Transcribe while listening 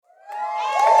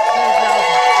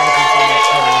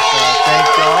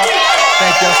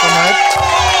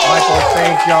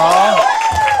Thanks, y'all.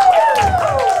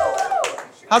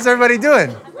 How's everybody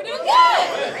doing? We're doing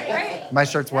good. My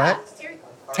shirt's what?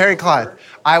 Terry cloth.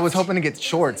 I was hoping to get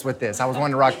shorts with this. I was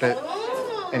wanting to rock the...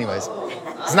 Anyways,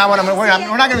 it's not what we're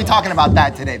not going to be talking about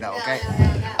that today, though, okay?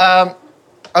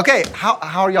 Okay,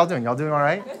 how are y'all doing? Y'all doing all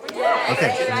right?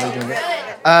 Okay, you're doing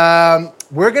good.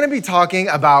 We're going to be talking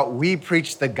about We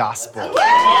Preach the Gospel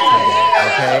today,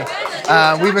 okay?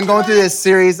 We've been going through this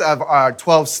series of our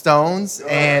 12 stones,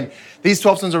 and these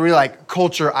 12 stones are really like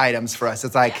culture items for us.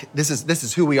 It's like, this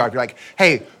is who we are. If you're like,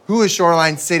 hey, who is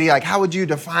Shoreline City? Like, how would you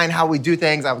define how we do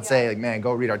things? I would say, like, man,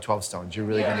 go read our 12 stones. You're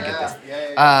really gonna get this.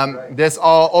 This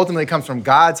all ultimately comes from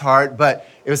God's heart, but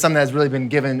it was something that's really been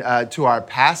given to our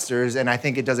pastors, and I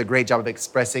think it does a great job of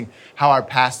expressing how our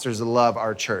pastors love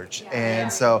our church.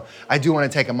 And so I do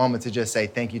want to take a moment to just say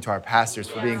thank you to our pastors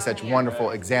for being such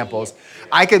wonderful examples.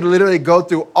 I could literally go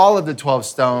through all of the 12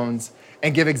 stones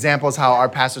and give examples how our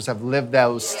pastors have lived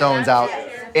those stones out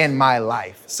in my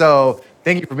life. So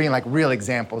thank you for being like real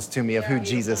examples to me of who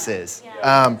Jesus is.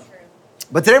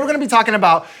 But today we're going to be talking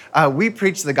about We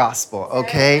Preach the Gospel,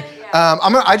 okay?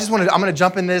 I'm going to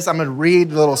jump in this. I'm going to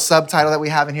read the little subtitle that we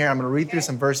have in here. I'm going to read through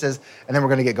some verses, and then we're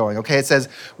going to get going, okay? It says,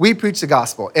 we preach the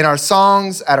gospel in our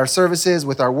songs, at our services,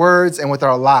 with our words, and with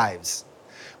our lives.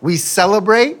 We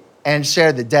celebrate and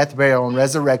share the death, burial, and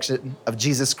resurrection of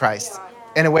Jesus Christ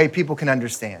in a way people can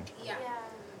understand.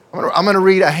 I'm going to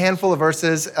read a handful of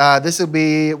verses. We'll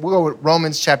go with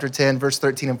Romans chapter 10, verse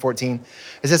 13 and 14.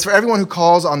 It says, for everyone who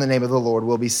calls on the name of the Lord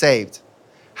will be saved.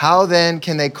 How then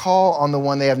can they call on the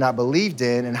one they have not believed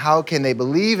in? And how can they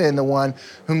believe in the one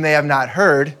whom they have not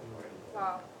heard?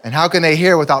 And how can they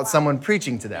hear without someone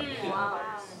preaching to them?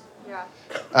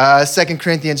 2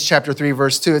 Corinthians chapter 3,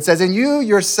 verse 2. It says, and you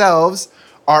yourselves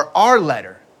are our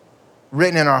letter,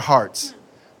 written in our hearts,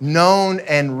 known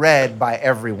and read by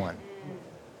everyone.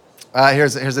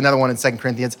 Here's another one in 2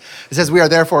 Corinthians. It says, we are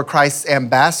therefore Christ's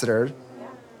ambassador,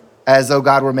 as though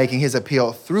God were making his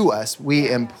appeal through us. We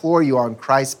implore you on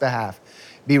Christ's behalf,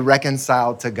 be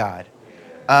reconciled to God.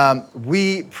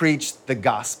 We preach the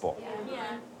gospel.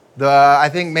 I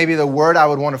think maybe the word I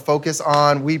would want to focus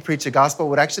on, we preach the gospel,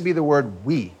 would actually be the word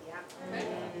we.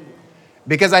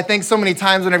 Because I think so many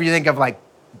times whenever you think of like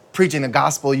preaching the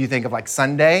gospel, you think of like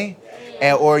Sunday,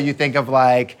 or you think of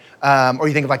like,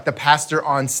 the pastor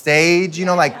on stage,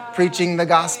 like preaching the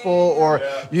gospel, or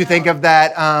you think of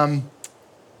that,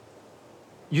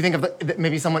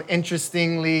 maybe someone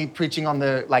interestingly preaching on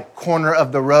the like corner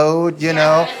of the road, with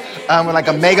like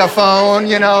a megaphone,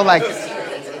 like,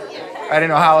 I didn't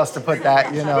know how else to put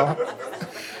that,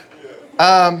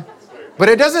 But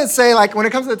it doesn't say like, when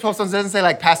it comes to the 12 stones, it doesn't say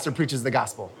like pastor preaches the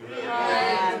gospel.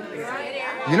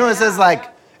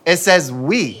 It says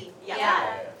we.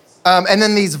 And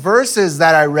then these verses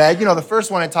that I read, the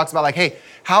first one, it talks about like, hey,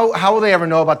 how will they ever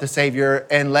know about the Savior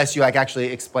unless you like actually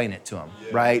explain it to them,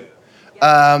 right?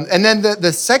 And then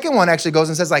the second one actually goes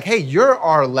and says like, hey, you're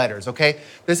our letters, okay?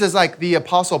 This is like the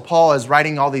Apostle Paul is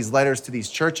writing all these letters to these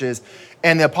churches.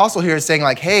 And the apostle here is saying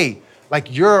like, hey,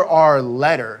 like you're our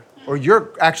letter, or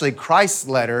you're actually Christ's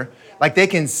letter. Like they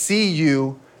can see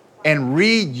you and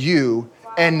read you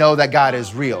and know that God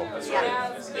is real.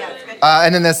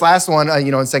 And then this last one, in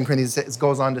 2 Corinthians, it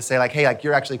goes on to say like, hey, like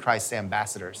you're actually Christ's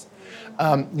ambassadors.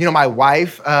 My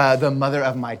wife, the mother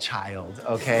of my child,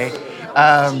 okay?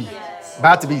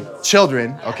 About to be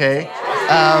children, okay?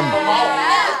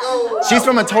 She's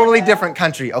from a totally different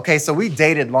country, okay? So we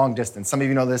dated long distance. Some of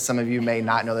you know this, some of you may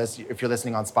not know this. If you're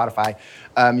listening on Spotify,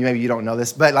 maybe you don't know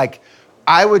this. But like,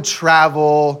 I would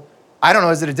travel, I don't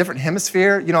know, is it a different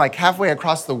hemisphere? Like halfway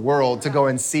across the world to go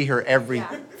and see her every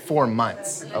 4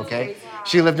 months, okay?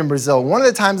 She lived in Brazil. One of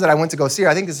the times that I went to go see her,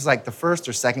 I think this is like the first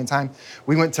or second time,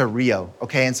 we went to Rio,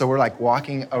 okay? And so we're like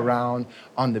walking around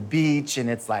on the beach, and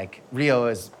it's like, Rio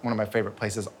is one of my favorite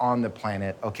places on the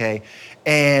planet, okay?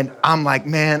 And I'm like,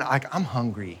 man, I'm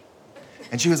hungry.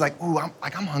 And she was like, ooh, I'm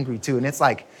hungry too. And it's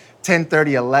like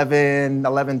 10:30,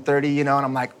 11:30, and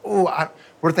I'm like, ooh,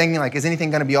 we're thinking like, is anything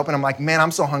gonna be open? I'm like, man,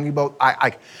 I'm so hungry, but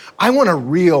I want a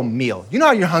real meal. You know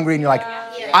how you're hungry and you're like,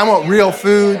 I want real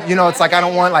food. It's like, I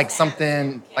don't want like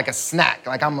something, like a snack.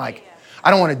 Like, I'm like, I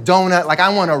don't want a donut. Like,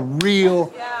 I want a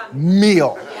real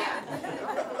meal.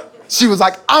 She was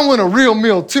like, I want a real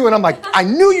meal too. And I'm like, I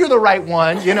knew you're the right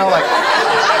one, like.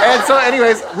 And so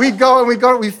anyways, we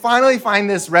finally find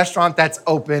this restaurant that's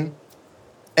open,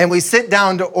 and we sit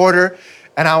down to order.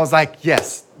 And I was like,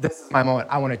 yes, this is my moment.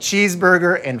 I want a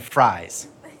cheeseburger and fries.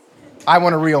 I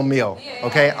want a real meal,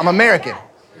 okay? I'm American.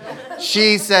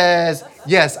 She says,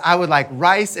 yes, I would like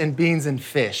rice and beans and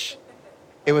fish.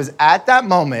 It was at that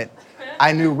moment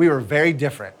I knew we were very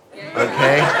different,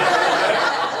 okay?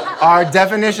 Our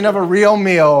definition of a real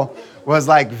meal was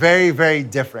like very, very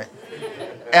different.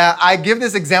 I give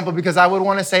this example because I would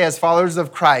want to say as followers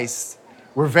of Christ,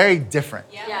 we're very different.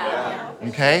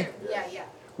 Okay?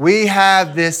 We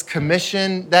have this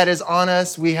commission that is on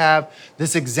us. We have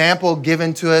this example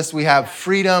given to us. We have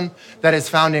freedom that is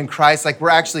found in Christ. Like we're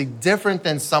actually different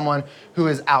than someone who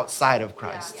is outside of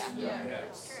Christ.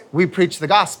 We preach the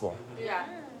gospel.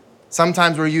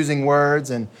 Sometimes we're using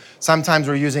words and sometimes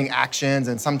we're using actions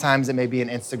and sometimes it may be an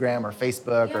Instagram or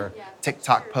Facebook or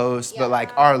TikTok post, but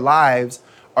like our lives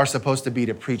are supposed to be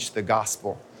to preach the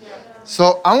gospel.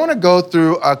 So I want to go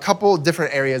through a couple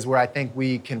different areas where I think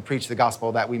we can preach the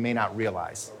gospel that we may not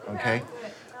realize, okay?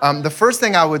 The first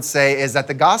thing I would say is that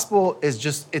the gospel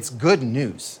is it's good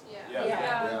news.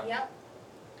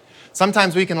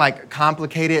 Sometimes we can like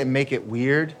complicate it and make it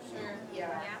weird,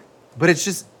 but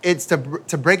it's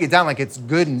to break it down like it's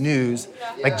good news.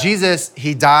 Like Jesus,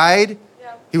 he died,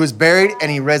 he was buried, and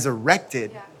he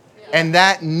resurrected. And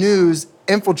that news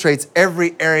infiltrates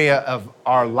every area of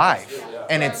our life.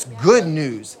 And it's good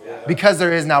news because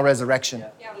there is now resurrection.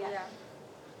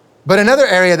 But another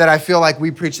area that I feel like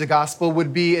we preach the gospel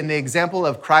would be in the example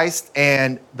of Christ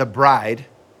and the bride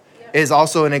is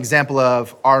also an example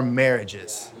of our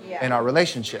marriages and our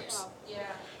relationships.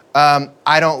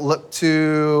 I don't look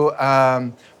to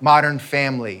Modern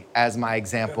Family as my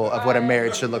example of what a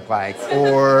marriage should look like,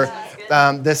 or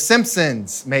The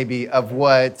Simpsons maybe of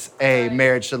what a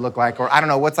marriage should look like, or I don't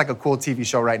know, what's like a cool TV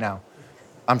show right now?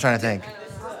 I'm trying to think.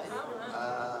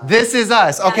 This Is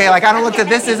Us. Okay, like I don't look to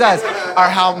This Is Us or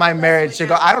how my marriage should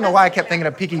go. I don't know why I kept thinking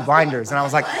of Peaky Blinders. And I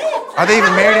was like, are they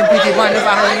even married in Peaky Blinders?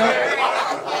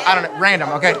 I don't know. Random,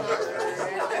 okay.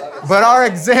 But our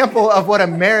example of what a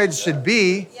marriage should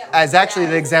be is actually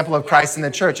the example of Christ in the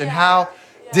church. And how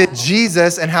did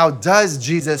Jesus and how does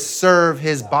Jesus serve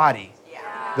his body,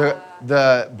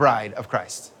 the bride of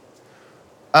Christ?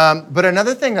 But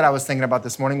another thing that I was thinking about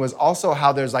this morning was also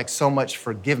how there's like so much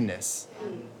forgiveness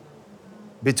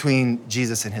between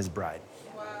Jesus and his bride.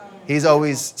 He's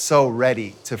always so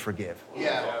ready to forgive.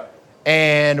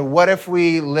 And what if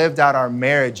we lived out our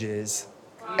marriages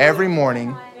every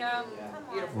morning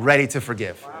ready to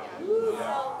forgive?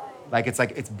 Like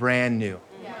it's brand new.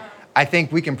 I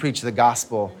think we can preach the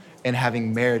gospel in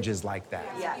having marriages like that.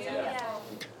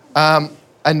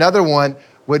 Another one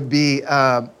would be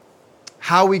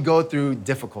how we go through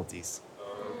difficulties.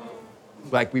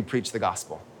 Like we preach the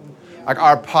gospel. Like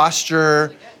our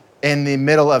posture in the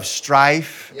middle of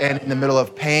strife and in the middle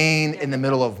of pain, in the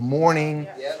middle of mourning.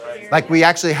 Like we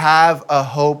actually have a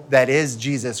hope that is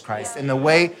Jesus Christ. And the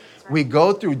way we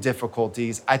go through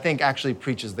difficulties, I think actually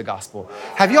preaches the gospel.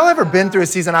 Have y'all ever been through a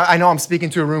season? I know I'm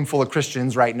speaking to a room full of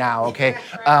Christians right now, okay?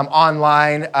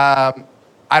 Online.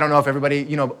 I don't know if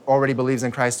everybody, already believes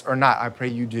in Christ or not. I pray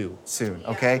you do soon,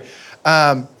 okay?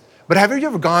 But have you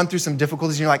ever gone through some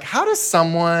difficulties and you're like, how does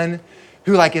someone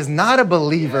who is not a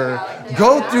believer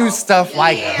go through stuff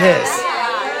like this?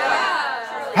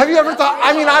 Have you ever thought,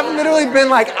 I've literally been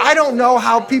like, I don't know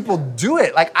how people do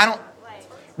it.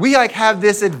 We have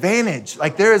this advantage.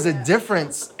 There is a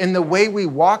difference in the way we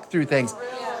walk through things.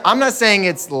 I'm not saying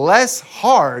it's less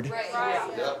hard,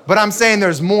 but I'm saying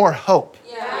there's more hope.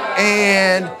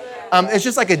 And it's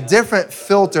just like a different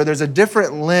filter. There's a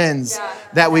different lens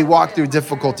that we walk through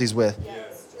difficulties with.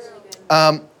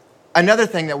 Another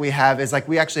thing that we have is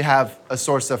we actually have a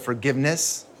source of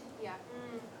forgiveness.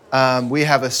 We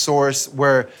have a source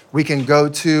where we can go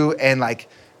to and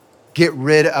get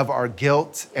rid of our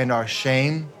guilt and our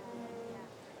shame.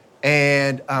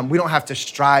 And we don't have to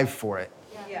strive for it.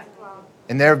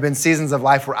 And there have been seasons of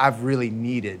life where I've really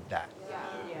needed that.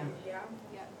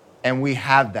 And we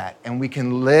have that. And we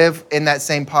can live in that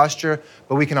same posture,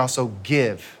 but we can also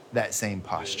give that same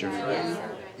posture.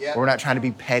 We're not trying to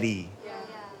be petty.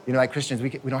 Like Christians, we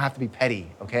don't have to be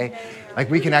petty, okay?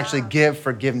 We can actually give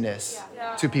forgiveness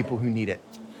to people who need it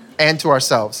and to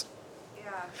ourselves.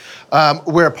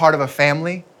 We're a part of a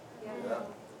family.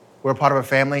 We're a part of a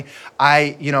family.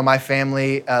 My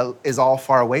family is all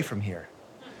far away from here.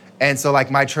 And so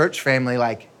my church family,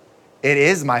 it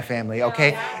is my family,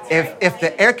 okay? If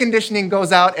the air conditioning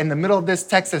goes out in the middle of this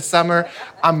Texas summer,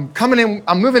 I'm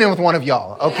moving in with one of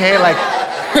y'all, okay?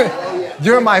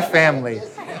 You're my family.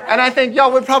 And I think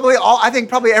y'all would probably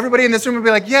everybody in this room would be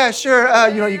like, yeah, sure,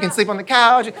 you can sleep on the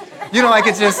couch.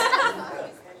 It's just,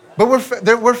 but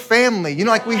we're family.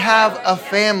 We have a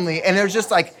family, and there's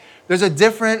just there's a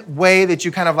different way that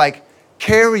you kind of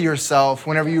carry yourself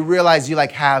whenever you realize you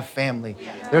have family.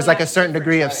 There's a certain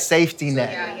degree of safety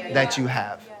net that you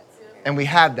have. And we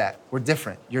have that. We're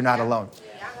different. You're not alone.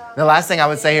 The last thing I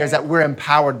would say here is that we're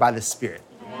empowered by the Spirit.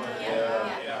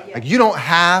 Like you don't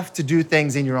have to do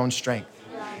things in your own strength.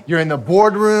 You're in the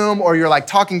boardroom or you're like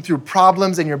talking through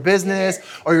problems in your business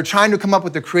or you're trying to come up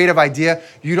with a creative idea.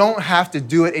 You don't have to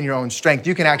do it in your own strength.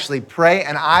 You can actually pray,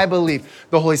 and I believe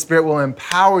the Holy Spirit will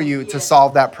empower you to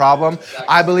solve that problem.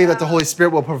 I believe that the Holy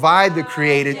Spirit will provide the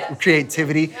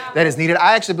creativity that is needed.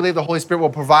 I actually believe the Holy Spirit will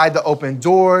provide the open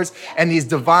doors and these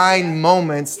divine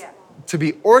moments to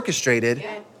be orchestrated.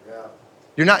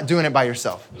 You're not doing it by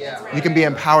yourself. You can be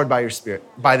empowered by your spirit,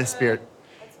 by the Spirit.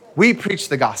 We preach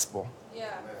the gospel.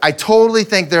 I totally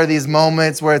think there are these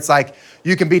moments where it's like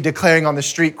you can be declaring on the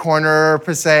street corner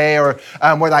per se, or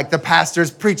where like the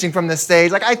pastor's preaching from the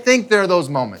stage. Like I think there are those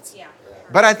moments.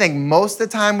 But I think most of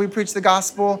the time we preach the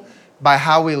gospel by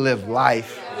how we live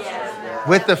life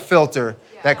with the filter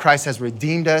that Christ has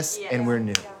redeemed us and we're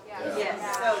new.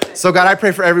 So God, I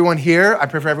pray for everyone here. I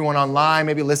pray for everyone online,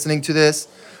 maybe listening to this.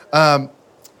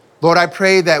 Lord, I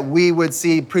pray that we would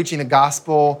see preaching the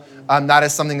gospel not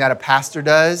as something that a pastor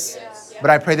does, but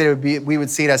I pray that we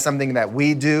would see it as something that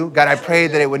we do. God, I pray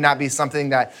that it would not be something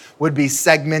that would be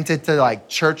segmented to like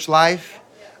church life.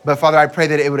 But Father, I pray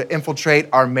that it would infiltrate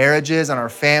our marriages and our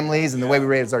families and the way we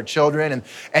raise our children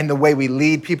and the way we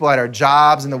lead people at our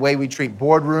jobs and the way we treat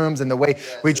boardrooms and the way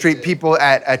we treat people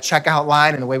at a checkout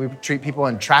line and the way we treat people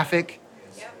in traffic.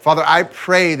 Father, I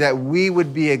pray that we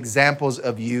would be examples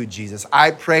of you, Jesus. I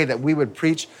pray that we would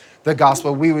preach the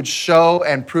gospel. We would show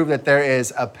and prove that there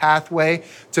is a pathway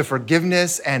to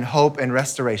forgiveness and hope and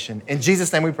restoration. In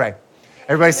Jesus' name we pray.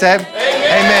 Everybody said?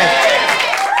 Amen. Amen.